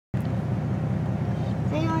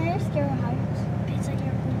scared of heights.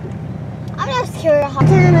 I'm not scared of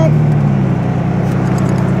heights.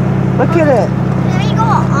 Look at it. Can we go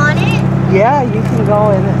on it? Yeah, you can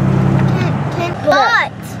go in it.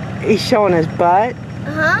 But. He's showing his butt.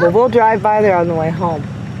 Well, we'll drive by there on the way home.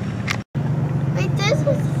 Wait, this is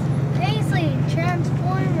basically a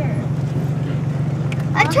transformer.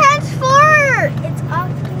 A transformer! It's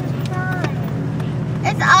Optimus Prime.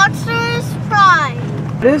 It's Optimus Prime.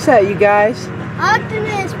 What is that, you guys?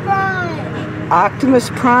 Optimus Prime. Optimus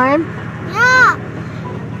Prime? Yeah.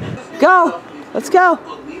 Go. Let's go.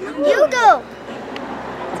 You go.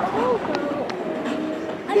 I'll go.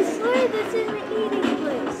 I swear this is an eating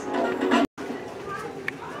place.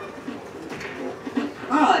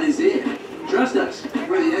 Ah, it is in. Trust us.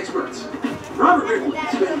 We're the experts. Robert Ripley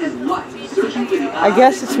spent his life searching for the I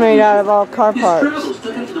guess it's made out of all car parts. His travels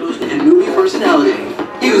took him to the most movie personality.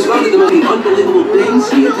 He was voted the most unbelievable things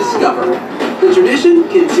he had discovered. The tradition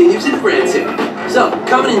continues in Branson. So,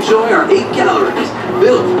 come and enjoy our 8 galleries,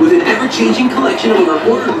 built with an ever-changing collection of over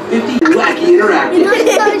 450 wacky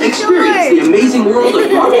interactives. Experience the amazing world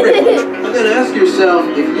of Robert Ripley. And then ask yourself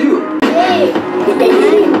if you...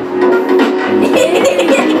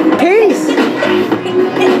 Peace!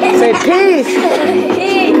 Say peace!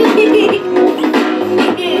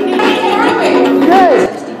 Good!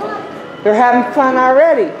 You're having fun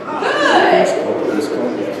already.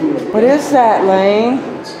 What is that, Lane?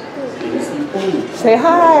 Say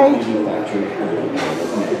hi.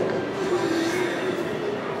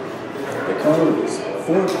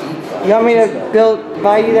 You want me to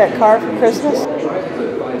buy you that car for Christmas?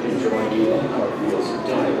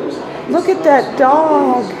 Look at that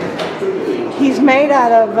dog. He's made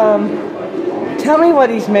out of, tell me what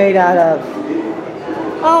he's made out of.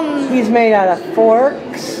 He's made out of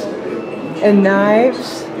forks and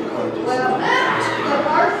knives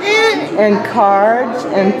and cards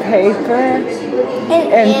and paper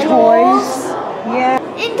and toys. Yeah.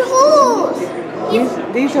 And tools.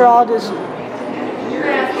 These are all just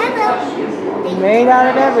made out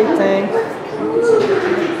of everything.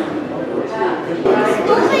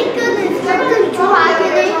 Oh my goodness, there's a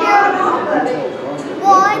dragon in here.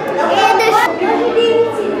 What? And this. I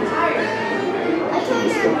told you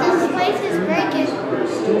this place is breaking.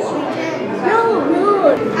 No.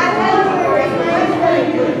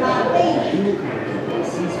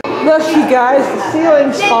 Look, you guys, the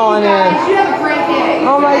ceiling's falling in.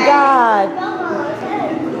 Oh my God.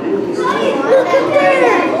 Look at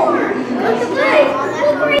there.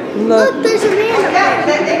 Look, there's a man up there.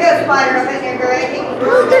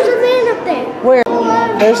 Look, there's a man up there. Where?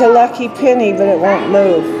 There's a lucky penny, but it won't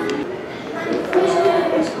move.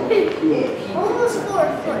 Almost 4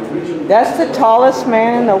 foot. That's the tallest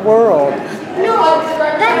man in the world. No,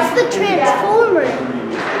 that's the transformer.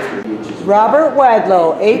 Robert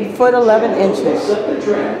Wadlow, 8 foot 11 inches.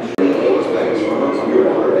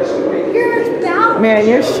 You're about. Man,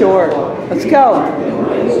 you're short. Let's go.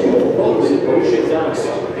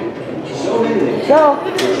 Go.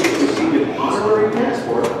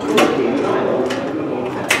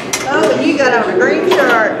 Oh, you got on a green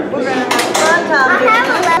shirt. We're going to have a fun time. I have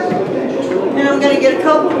 11. And I'm going to get a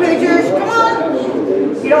couple pictures. Come on.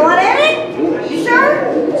 You don't want any? You sure?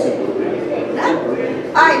 No?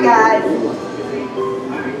 All right, guys.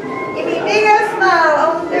 Give me a big old smile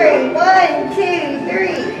on 3. 1, 2,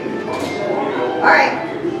 3. All right.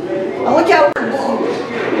 I want y'all.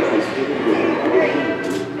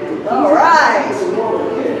 All right.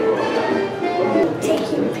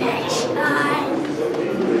 Taking back shot.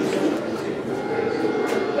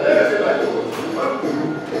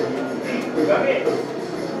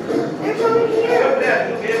 There's over here.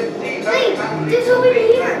 Wait, there's over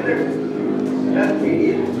here.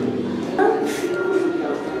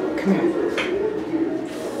 Come here.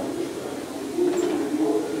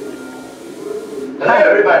 Hello,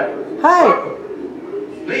 everybody. Hi.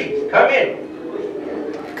 Please, come in.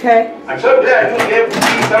 Okay. I'm so glad you'll be able to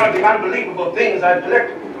see some of the unbelievable things I've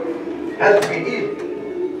collected. Hasn't been easy.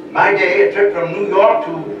 My day, a trip from New York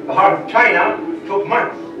to the heart of China, took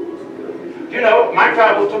months. You know, my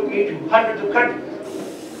travel took me to hundreds of countries.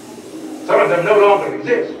 Some of them no longer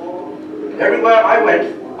exist. Everywhere I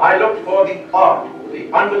went, I looked for the odd,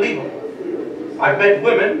 the unbelievable. I've met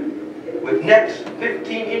women with necks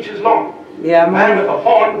 15 inches long. Yeah, A man with a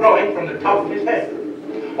horn growing from the top of his head.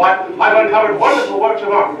 Why, I've uncovered wonderful works of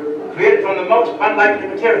art, created from the most unlikely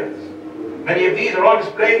materials. Many of these are on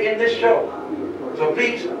display in this show. So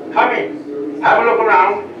please, come in, have a look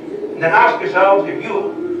around, and then ask yourselves if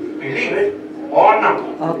you believe it or not.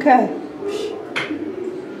 Okay.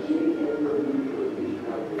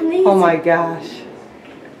 Oh my gosh.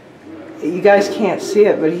 You guys can't see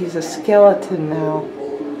it, but he's a skeleton now.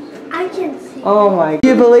 I can see. Oh my.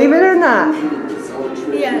 You believe it or not?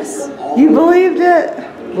 Yes. You believed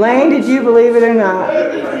it? Lane, did you believe it or not?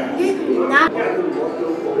 Not.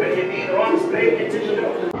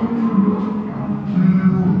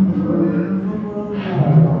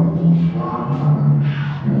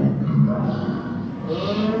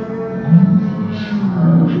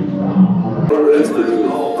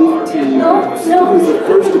 No,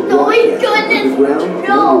 my goodness,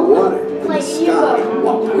 no. Like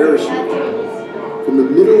while parachuting from the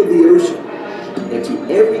middle of the ocean and to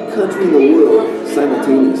every country in the world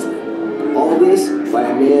simultaneously. All this by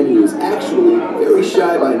a man who is actually very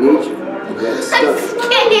shy by nature. I'm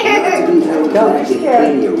scared. Don't be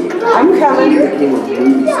scared. I'm coming. He became a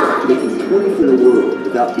movie star, making 20 for the world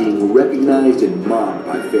without being recognized and mobbed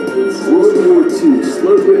by fans. World War II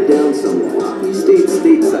slowed Rick down somewhat. He stayed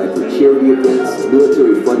stateside for charity events,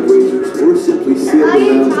 military fundraisers, or simply sailed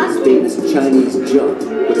around his famous Chinese junk.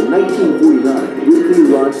 But in 1949, Ripley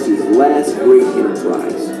launched his last great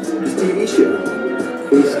enterprise, his TV show.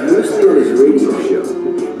 Based mostly on his radio show,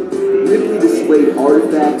 Ripley displayed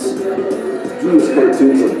artifacts, drew his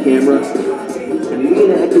cartoons on camera, and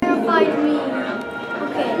reenacted. Terrified me.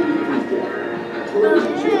 Okay.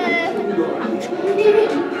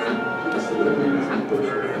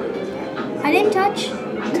 I didn't touch.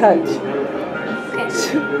 Touch. Okay.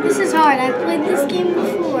 This is hard. I've played this game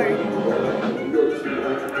before.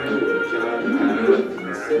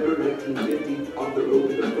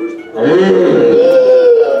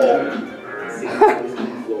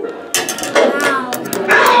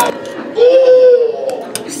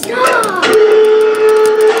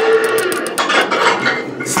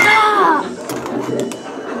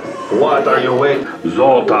 What are you waiting?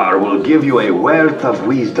 Zoltar will give you a wealth of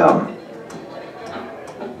wisdom.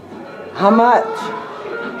 How much?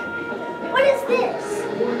 What is this?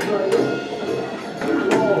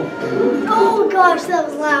 Oh gosh, that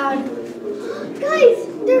was loud. Guys,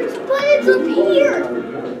 there's buttons up here.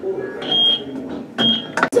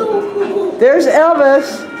 So cool. There's Elvis.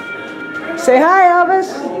 Say hi,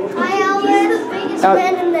 Elvis. Hi, Elvis. The biggest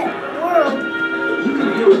man in the world. You can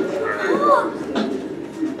do it.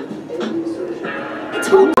 It's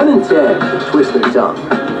home. 1 in 10 twist their tongue.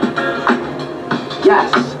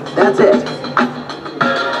 Yes, that's it.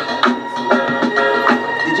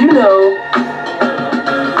 Did you know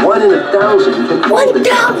 1 in 1,000 can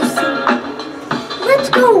 1,000. Let's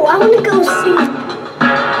go. I want to go see.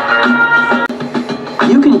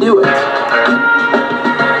 You can do it.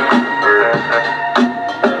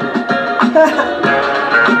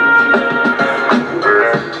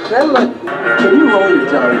 Can you roll your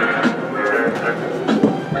tongue?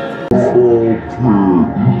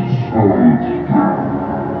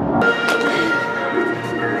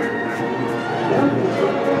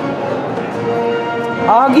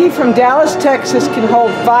 Augie from Dallas, Texas can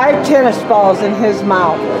hold 5 tennis balls in his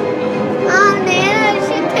mouth. Oh man, I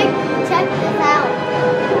should check this out.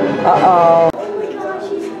 Uh-oh. Oh my gosh,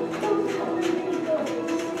 he's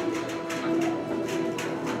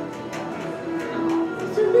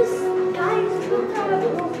so this guy is built out of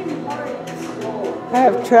broken parts. I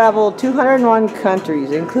have traveled 201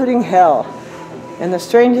 countries, including hell. And the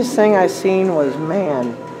strangest thing I've seen was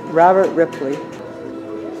man, Robert Ripley.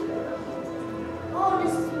 Oh,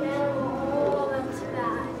 this is metal. Oh, that's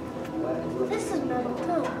bad. This is metal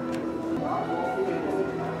too.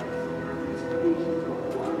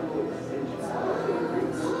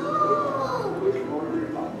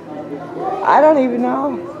 I don't even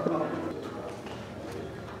know.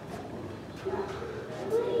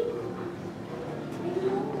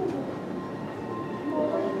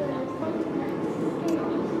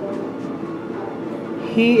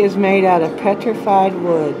 He is made out of petrified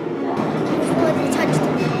wood.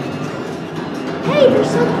 Hey, there's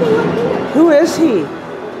something up here. Who is he?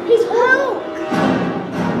 He's Hulk.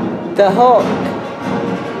 The Hulk.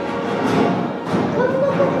 Come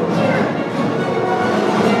look over here.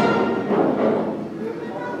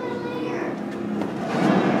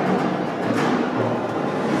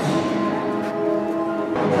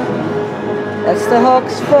 That's the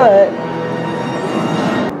Hulk's foot.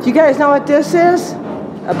 Do you guys know what this is?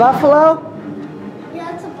 A buffalo?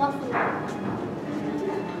 Yeah, it's a buffalo.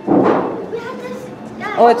 We have to.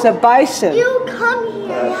 Oh, it's a bison. You come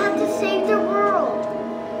here. You have to save the world.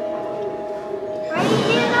 Right,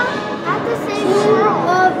 Nana? Have to save the world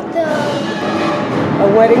of the. A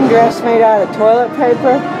wedding dress made out of toilet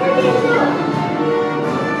paper.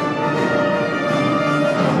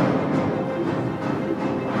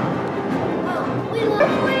 We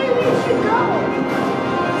look where we should go.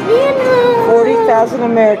 Nana. 40,000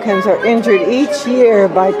 100,000 Americans are injured each year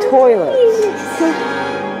by toilets.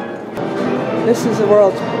 This is the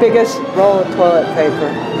world's biggest roll of toilet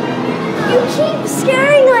paper. You keep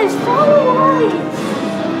scaring us. Follow us.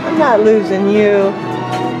 I'm not losing you.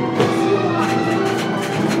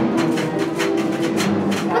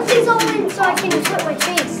 Put these all in so I can put my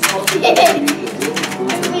face.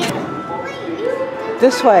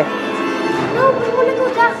 This way. No, we want to go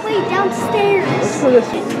that way, downstairs. Let's go this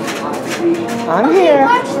way. I'm Okay, here.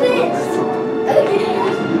 watch this.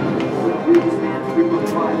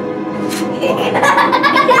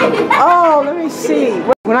 Oh, let me see.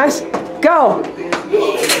 When I go.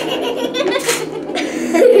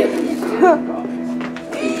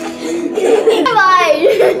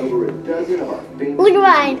 Look at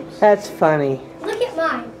mine. That's funny. Look at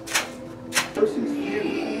mine.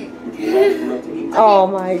 Oh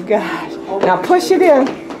my gosh. Now push it in.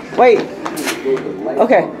 Wait.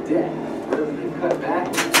 Okay.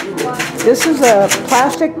 This is a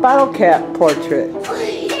plastic bottle cap portrait.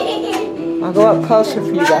 I'll go up closer for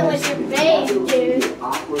you guys. Your face, dude.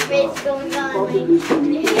 Your face going on. Hey,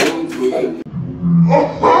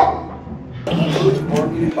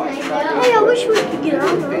 I wish we could get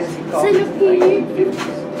on those. Centipede.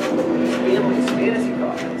 Family's fantasy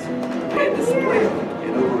coffins and display them in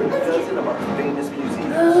over a dozen of our famous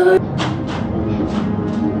museums.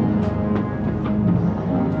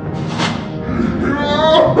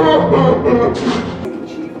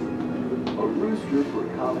 A rooster for a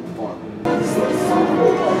common farmer.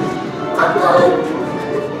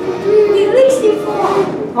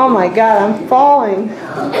 Oh my god, I'm falling.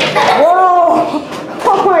 Whoa!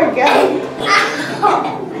 Oh my god.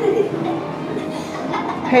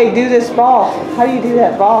 Hey, do this ball. How do you do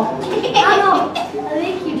that ball? I don't know. I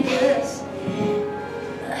think you do this.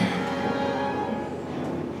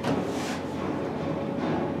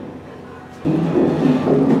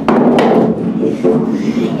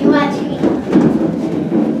 You watch me.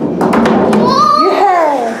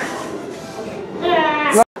 Yeah!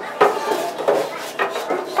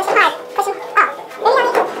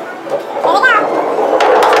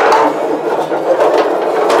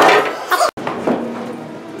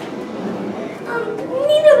 We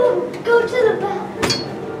need to go to the bathroom.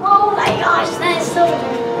 Oh my gosh, that is so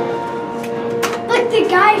good. Look, the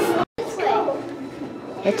guy from this way.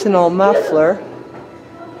 That's an old muffler.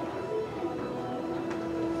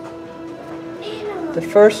 The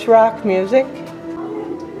first rock music.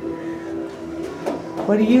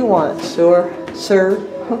 What do you want, sir?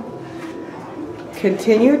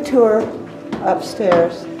 Continue tour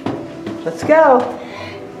upstairs. Let's go.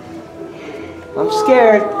 I'm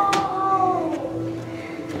scared. Whoa.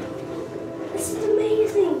 This is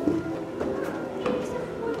amazing.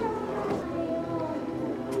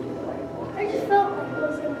 I just felt like it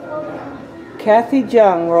was going to fall down. Kathy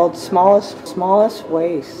Jung, world's smallest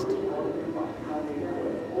waist.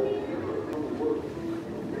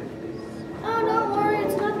 Oh, don't worry,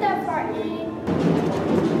 it's not that far.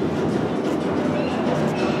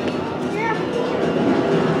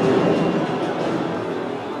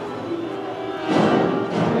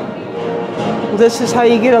 This is how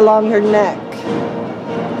you get a longer neck.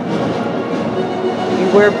 You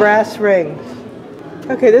wear brass rings.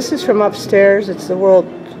 Okay, this is from upstairs. It's the world's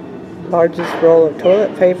largest roll of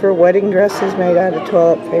toilet paper. Wedding dresses made out of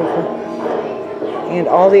toilet paper. And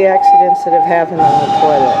all the accidents that have happened on the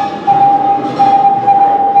toilet.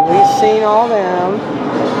 We've seen all them.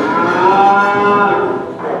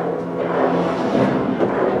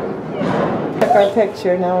 Check our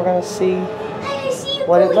picture. Now we're going to see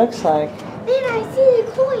what it looks like. Then I see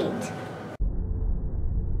the coins.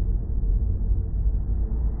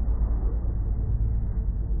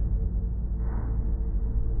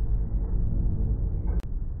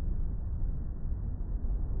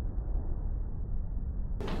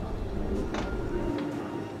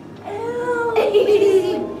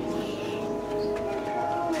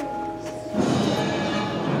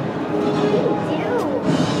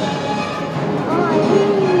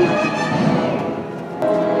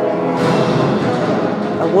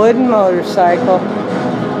 A wooden motorcycle.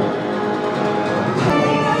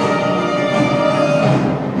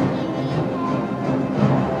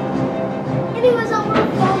 And it was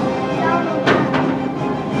almost falling down on that.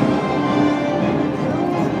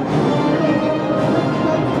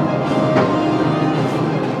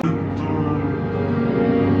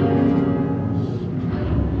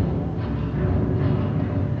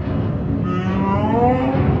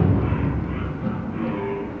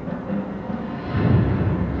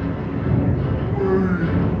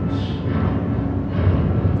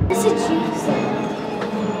 It's a juice.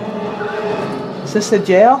 Is this a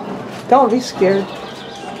jail? Don't be scared.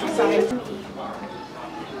 Sorry.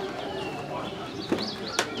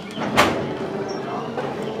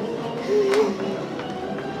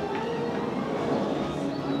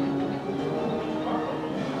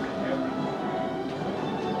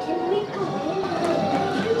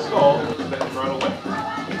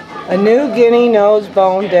 A New Guinea nose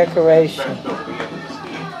bone decoration.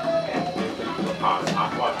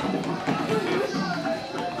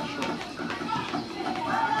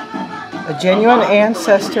 A genuine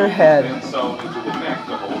ancestor head.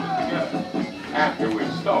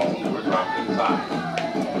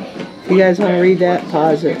 If you guys want to read that,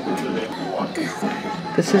 pause it.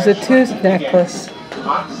 This is a tooth necklace.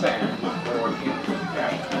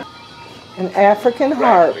 An African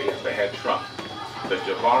harp.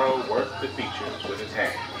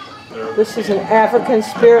 This is an African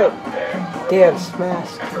spirit dance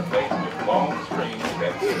mask.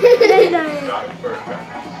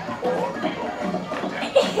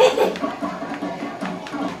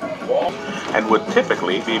 And would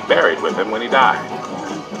typically be buried with him when he died.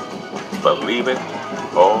 Believe it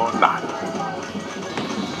or not.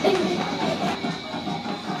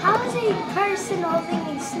 How is a person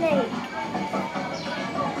holding a snake?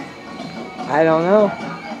 I don't know.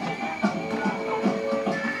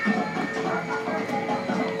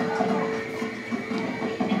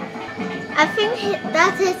 I think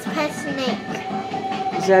that's his pet snake.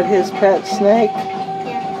 Is that his pet snake?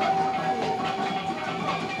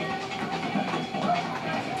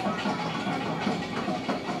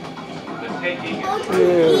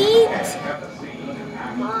 Eat.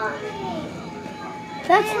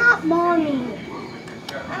 That's not mommy.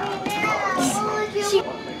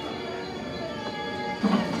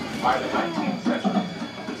 By the 19th century,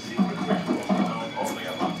 the secret ritual was known only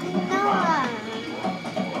among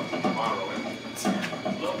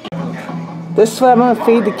the This is what I'm going to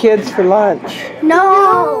feed the kids for lunch.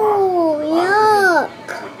 No, yuck.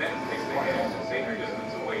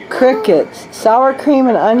 Crickets, sour cream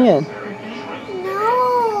and onion.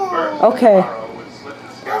 No. Okay,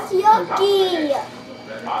 That's yucky.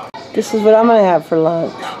 this is what I'm going to have for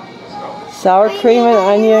lunch. Sour cream and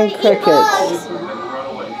onion crickets.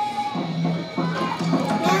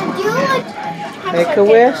 Make a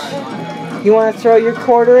wish. You want to throw your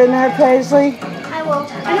quarter in there, Paisley? I will.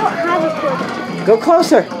 I don't have a quarter. Go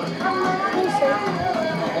closer. Closer.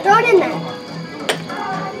 Throw it in there.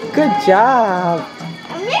 Good job.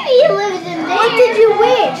 Maybe he lives in there. What did you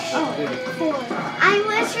wish? Oh, I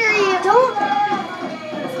wish for you. Don't.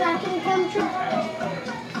 It's not going to come true.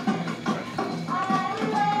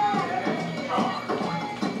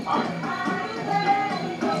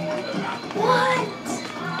 What?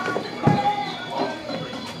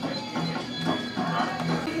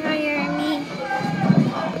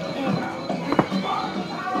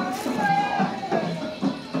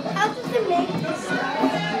 How does it make this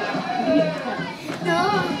stuff? No.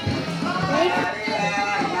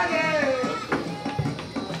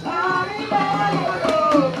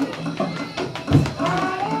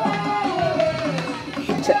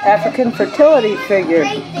 It's an African fertility figure.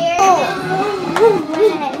 Right there.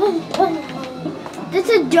 That's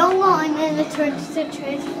a jungle and then it turns to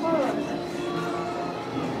transform.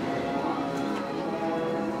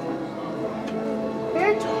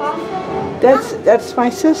 You're talking. That's my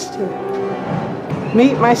sister.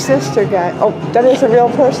 Meet my sister, guy. Oh, that is a real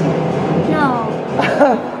person. No.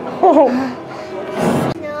 Oh.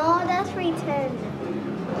 No, that's pretend.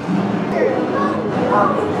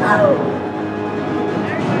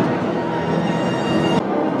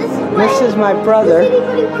 This is my brother. Does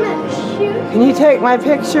anybody want to shoot? Can you take my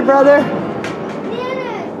picture, brother?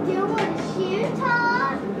 Nana, do you want to shoot,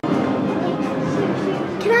 Todd?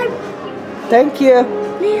 Can I? Thank you.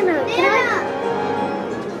 Nana, can I?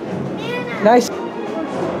 Nana. Nice.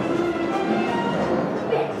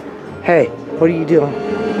 Hey, what are you doing?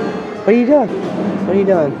 What are you doing? What are you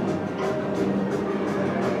doing?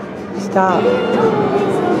 Stop.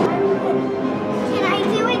 Can I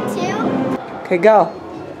do it too? Okay, go.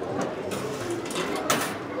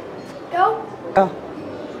 Go. Go.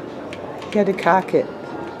 You had to cock it.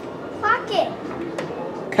 Clock it.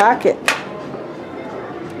 Cock it.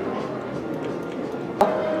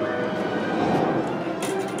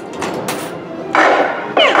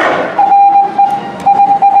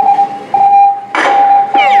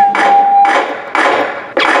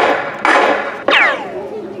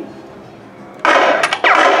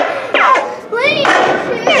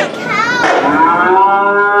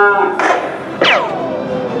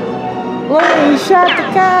 Look, he shot the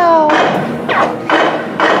cow.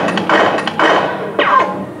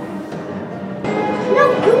 No,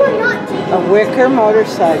 you are not taking A wicker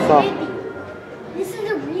motorcycle.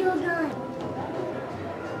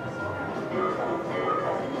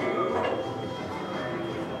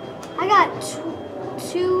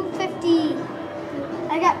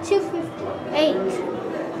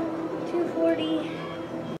 248, 240.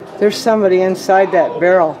 There's somebody inside that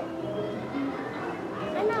barrel.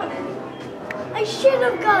 I know. I should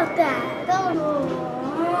have got that. That was.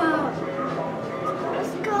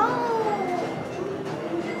 Let's go.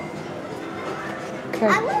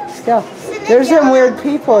 Okay, let's go. There's them weird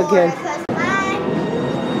people again.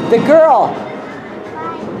 The girl.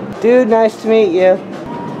 Dude, nice to meet you.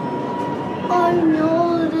 I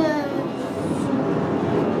know this.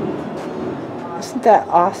 Isn't that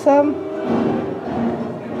awesome?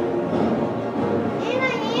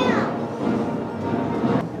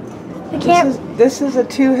 This is a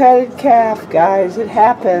two-headed calf, guys. It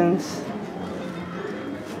happens.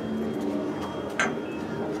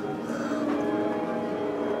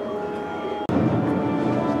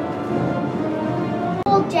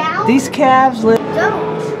 These calves live.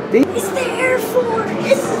 It's the Air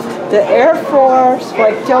Force. The Air Force,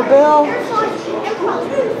 like Joe Bill.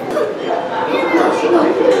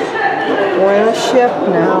 We're in a ship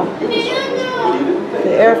now.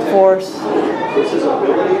 The Air Force. This is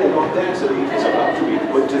ability and audacity is about to be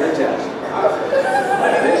put to the test.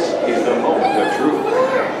 This is the moment of truth.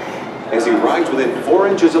 As he rides within 4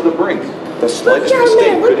 inches of the brink, the slightest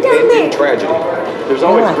mistake could end in tragedy. There's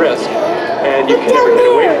always risk, and you can never get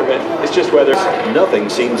away from it. It's just whether nothing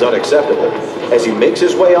seems unacceptable. As he makes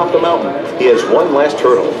his way off the mountain, he has one last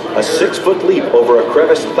hurdle, a 6-foot leap over a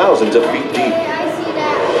crevice thousands of feet deep.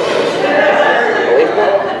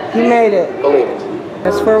 He made it. Believe it.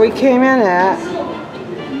 That's where we came in at.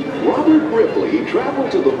 Robert Ripley traveled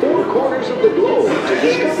to the 4 corners of the globe to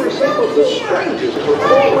discover some of the strangest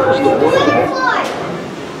performers the world has.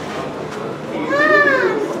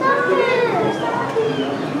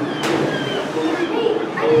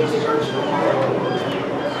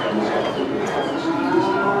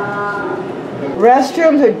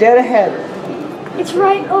 Restrooms are dead ahead. It's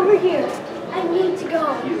right over here. I need to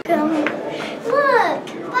go. Come. Look,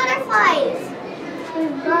 butterflies.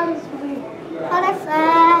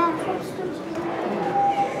 Butterflies.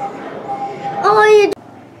 Oh, you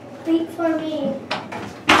wait for me.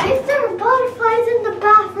 If there are butterflies in the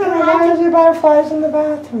bathroom, Why are there butterflies in the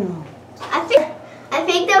bathroom? I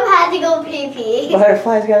think they've had to go pee-pee.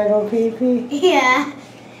 Butterflies gotta go pee-pee? Yeah.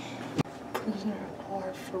 Prisoner of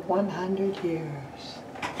war for 100 years.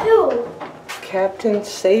 Who? Captain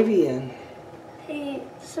Savian. He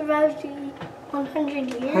survived 100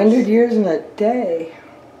 years. 100 years in a day.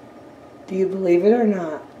 Do you believe it or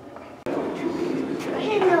not? I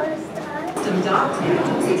didn't notice that.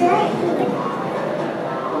 Today.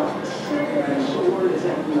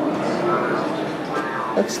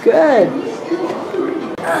 Looks good.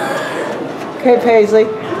 Okay, Paisley.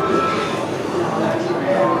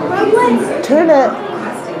 Turn it.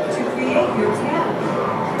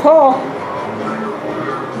 Pull.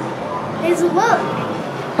 There's a look.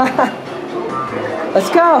 Let's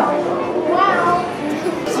go. Wow.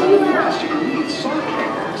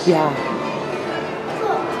 Yeah.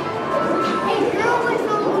 Hey, girl, we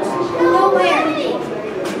found nowhere.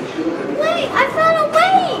 Wait, I found a way.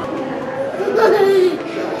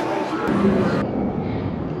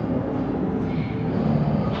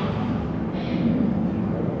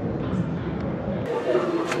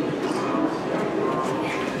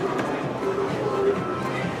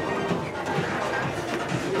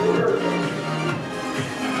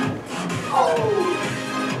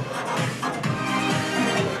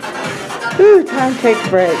 Ooh, time to take a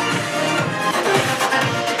break.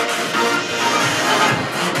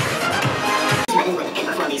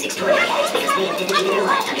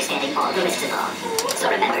 So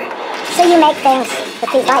remember. So you make things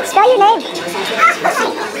with these lights. Spell your name.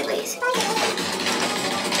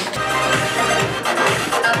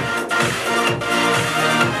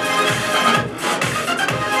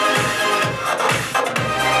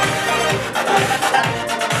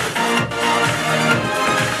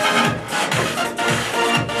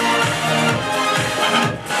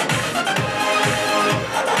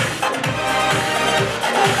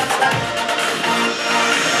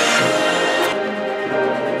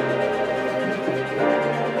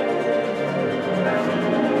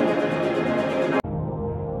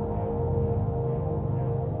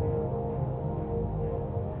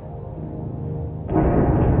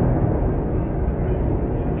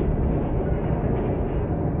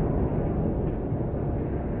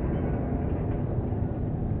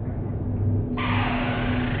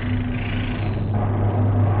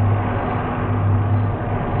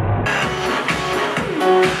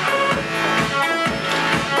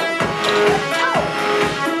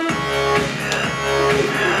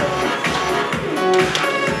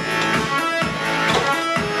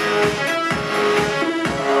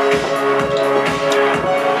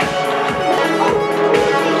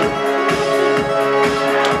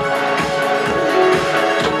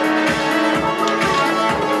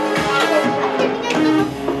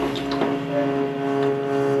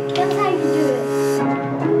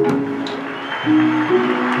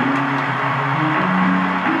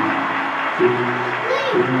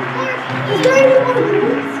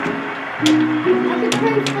 can probably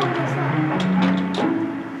fill this up.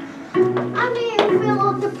 I mean, fill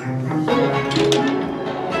up the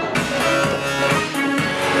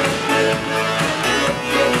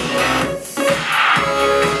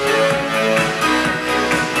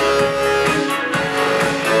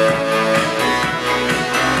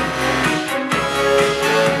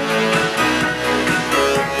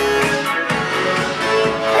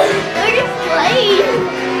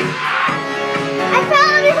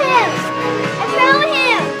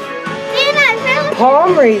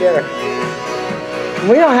palm reader.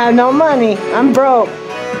 We don't have no money. I'm broke.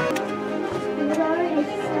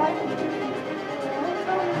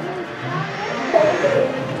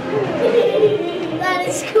 That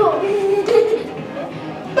is cool.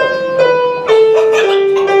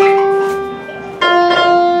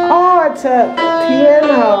 Oh, it's a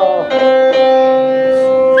piano.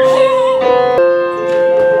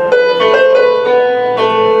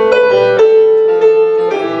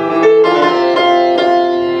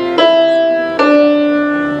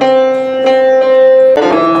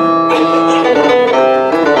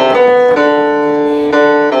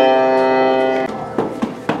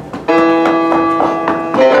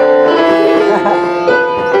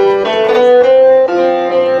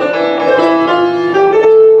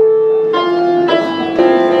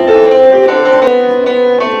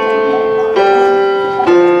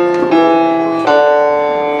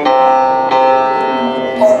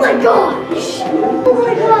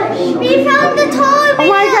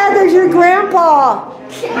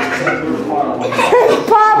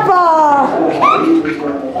 Papa!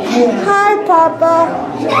 Hi, Papa!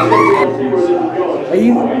 Are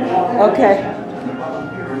you okay?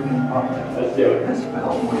 Let's do it. This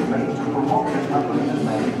film was made to promote the company's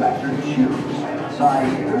manufactured shoes,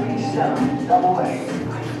 size 37 AA.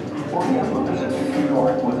 For him, the visit to New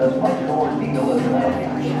York was as much an ordeal as an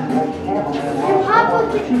elevation. Papa,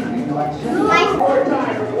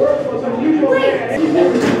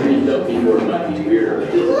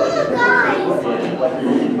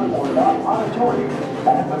 Odditorium,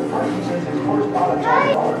 and the price is his first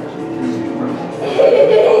auditorium.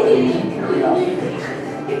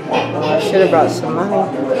 I should have brought some money.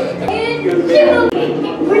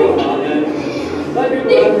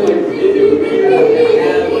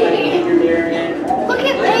 Look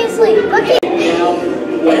at Paisley. Look at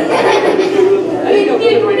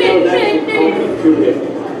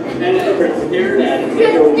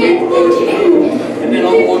and then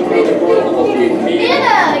I'll walk around the corner and I'll see me. Get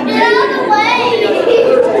out of the way!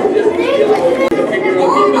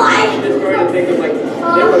 Oh my!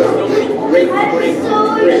 There were so many great springs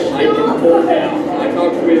I can pull down. I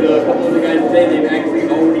talked with a couple of the guys today, they've actually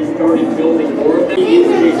already started building more of them.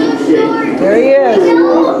 There he is.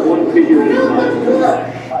 One figure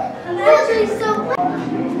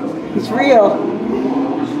He's real.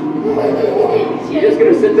 You're just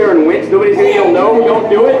gonna sit there and wince? Nobody's gonna yell no, don't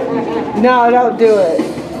do it? No, don't do it.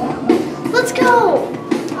 Let's go!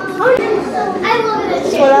 I love this.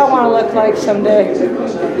 That's what I want to look like someday.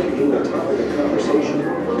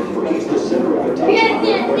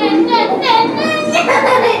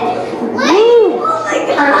 Oh my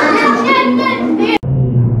God!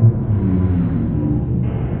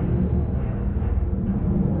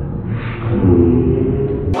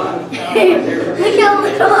 Look how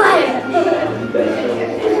little I am.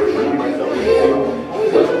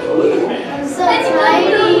 So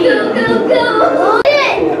tiny. Go.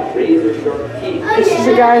 This is a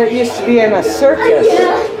guy that used to be in a circus,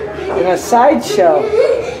 in a sideshow.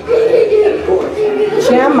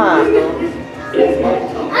 Gemma.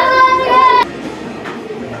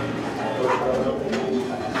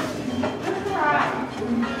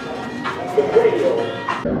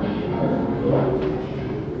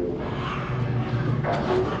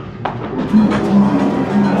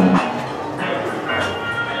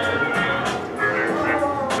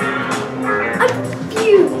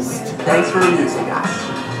 Thanks for amusing us.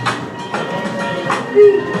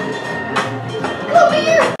 Come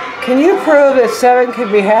here. Can you prove that 7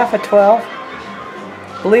 could be half of 12?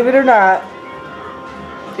 Believe it or not,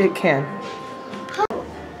 it can.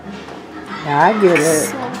 Yeah, I get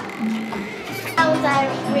it. How is that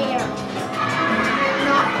rare?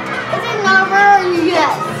 Is it not rare?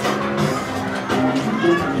 Yes.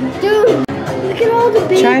 Dude, look at all the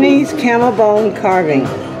babies. Chinese camel bone carving.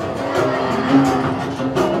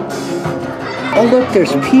 Oh look,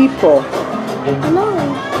 there's people. I know.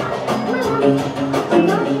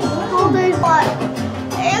 Oh, there's what?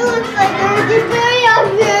 It looks like there's a very young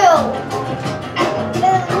girl.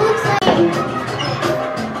 It looks like...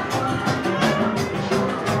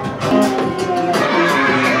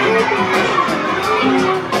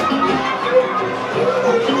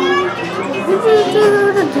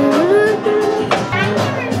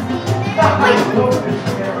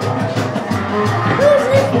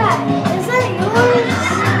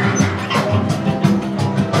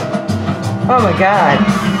 Oh my God.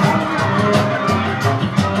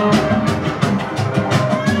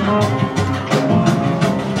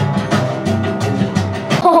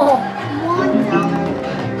 Oh.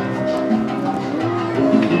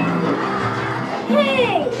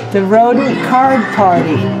 Hey. The rodent card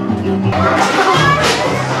party.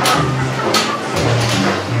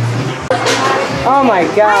 Oh my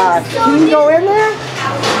God. Can you go in there?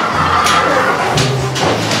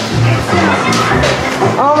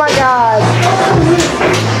 Oh my God.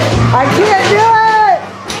 I can't do it.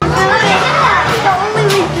 The only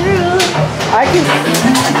way through. I can.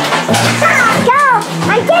 Go!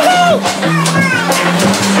 I'm dizzy!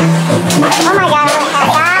 Oh my God, I'm gonna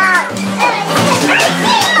pass out.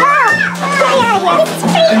 Go! Get me out of here. It's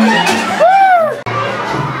freezing. Woo!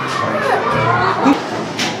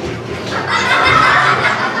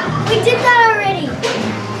 We did that already.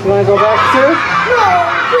 You want to go back too? No,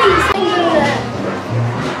 please don't do that.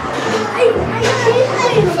 I did that.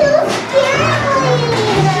 I'm so scared.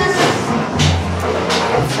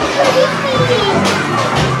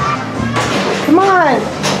 Come on.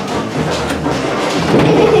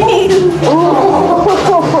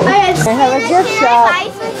 Oh. I have a gift shop.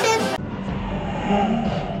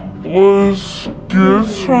 Let's get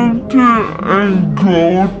something and go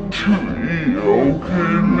to eat,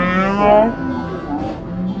 okay, Nana?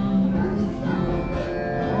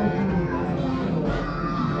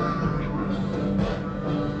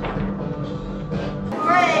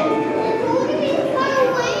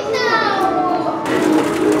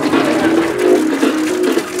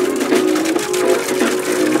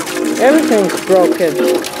 Everything's broken.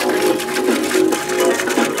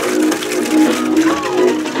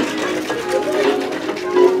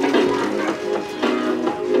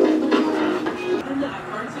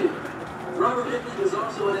 Robert Ripley was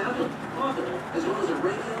also an album author, as well as a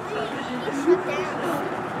radio, television, and movie personality.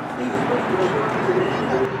 He was working as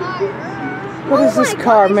What is this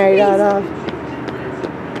car made out of?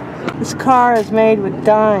 This car is made with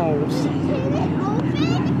dimes.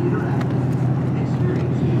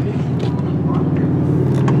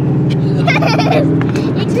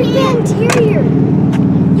 It's the interior.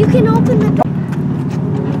 You can open the door.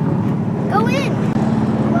 Go in.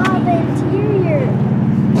 Wow, the interior.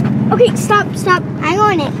 Okay, stop. I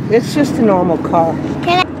want it. It's just a normal car.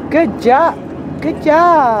 Can I? Good job. Good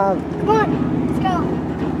job. Come on, let's go.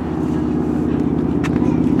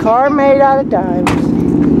 Car made out of dimes.